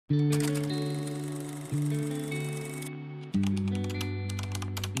Bir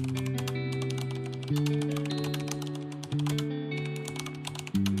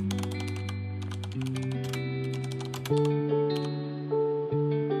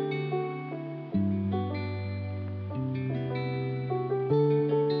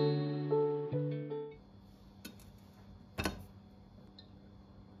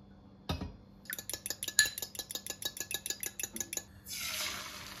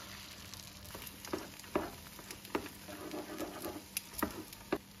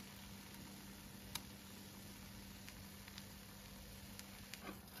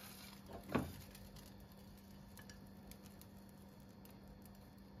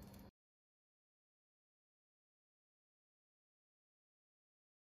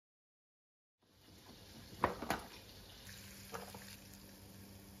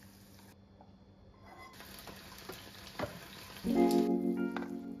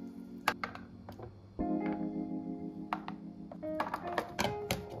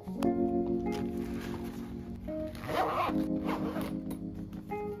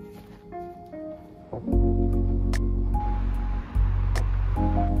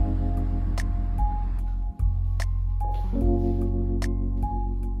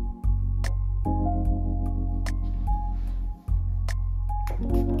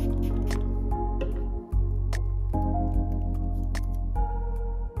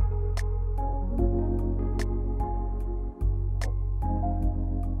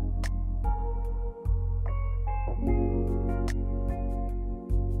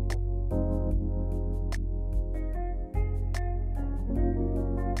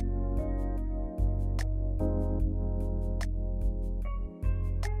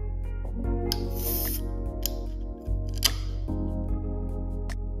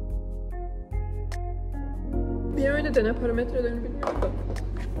öyle dene, parametrelerini bilmiyorum da.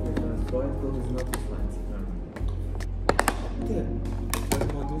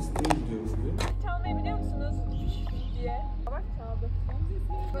 Çalmayı biliyor musunuz? Diye. Bak çaldı.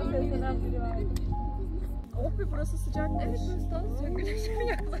 Seslenenleri vardı. Oh be, burası sıcak. Evet, burası daha sıcak. Güneşe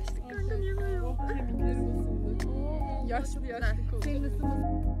yaklaştık kanka, niye böyle oldu? Kemiklerim ısındı. Yaşlı koldu. Senin ısındı.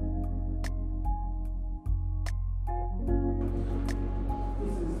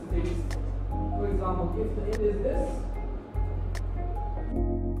 For example, if the end is this,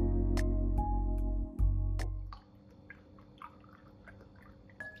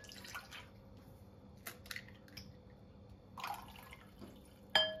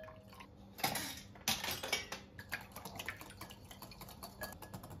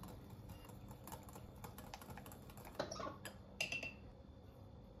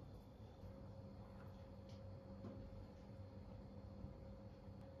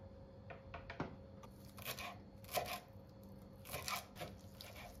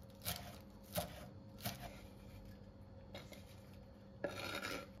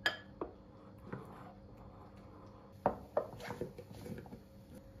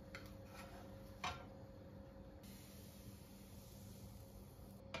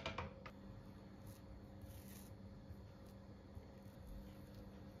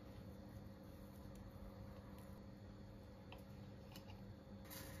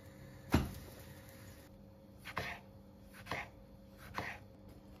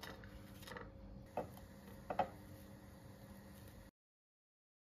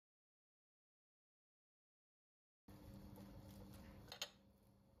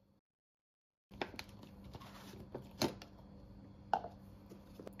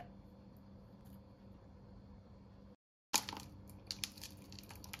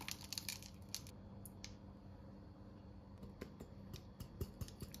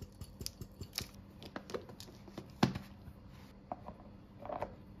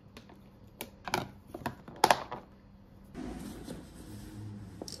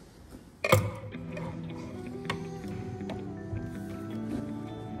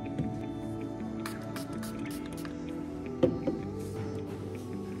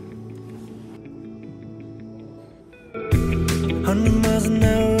 miles an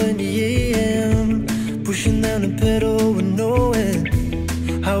hour in the AM, pushing down the pedal with no end.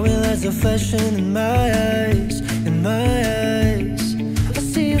 How it lights a flashing in my eyes, in my eyes. I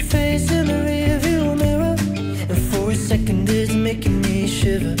see your face in the rearview mirror, and for a second it's making me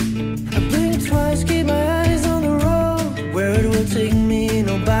shiver. I blink twice, keep my eyes on the road. Where it will take me,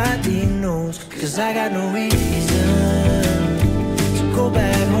 nobody knows. 'Cause I got no reason to go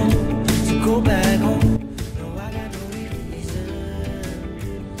back home, to go back home.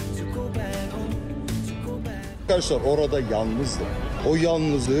 Arkadaşlar orada yalnızdım. O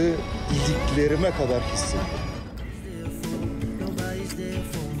yalnızlığı iliklerime kadar hissettim.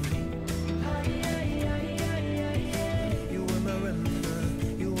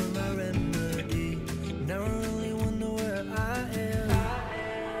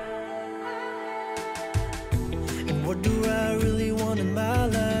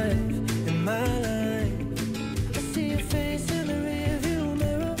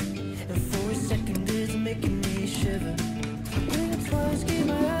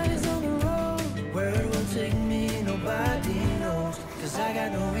 I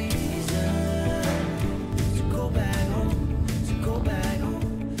got no reason to go back home, to go back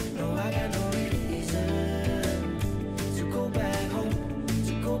home. No, I got no reason to go back home,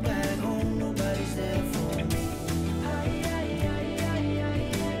 to go back home. Nobody's there for me.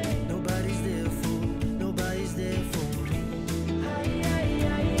 Nobody's there for, nobody's there for me.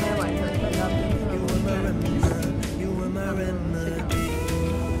 You were my remedy, you were my remedy.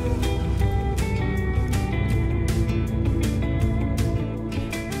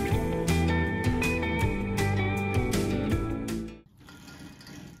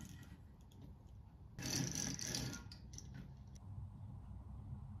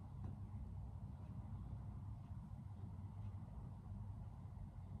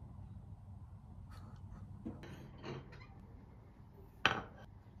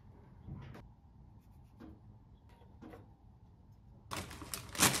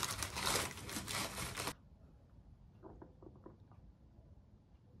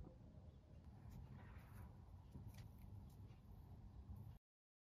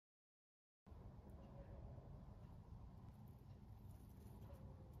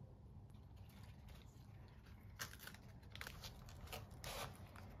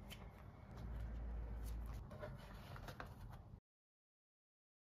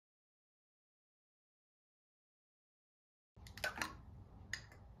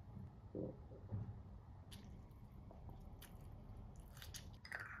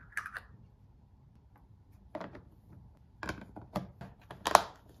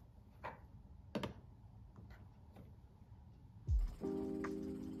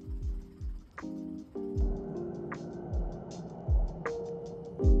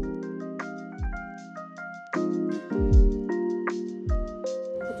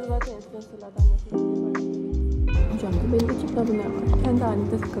 Zaten influencerlardan nefret ediyorum. Hocam benim ekipte bu ne var? Kendi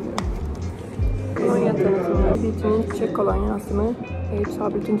halinde takılıyorum. Kolonya tanıtımı. Beauty'nin çiçek kolonyası mı? Eyüp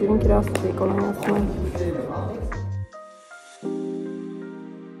Sabri Tüncü'nün kiraz çiçeği kolonyası mı?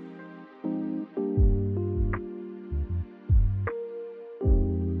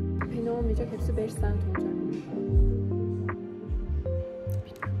 Peni olmayacak. Hepsi 5 cent olacak. Bilmiyorum.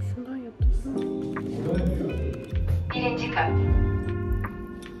 Şundan yaptım. Birinci kat.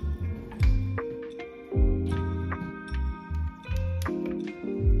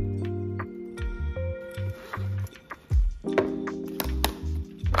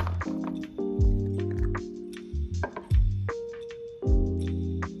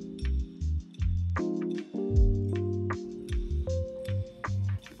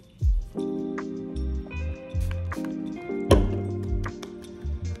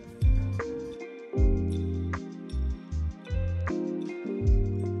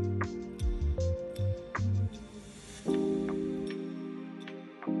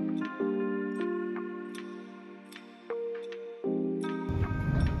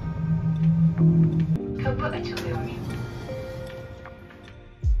 Kapı açılıyor.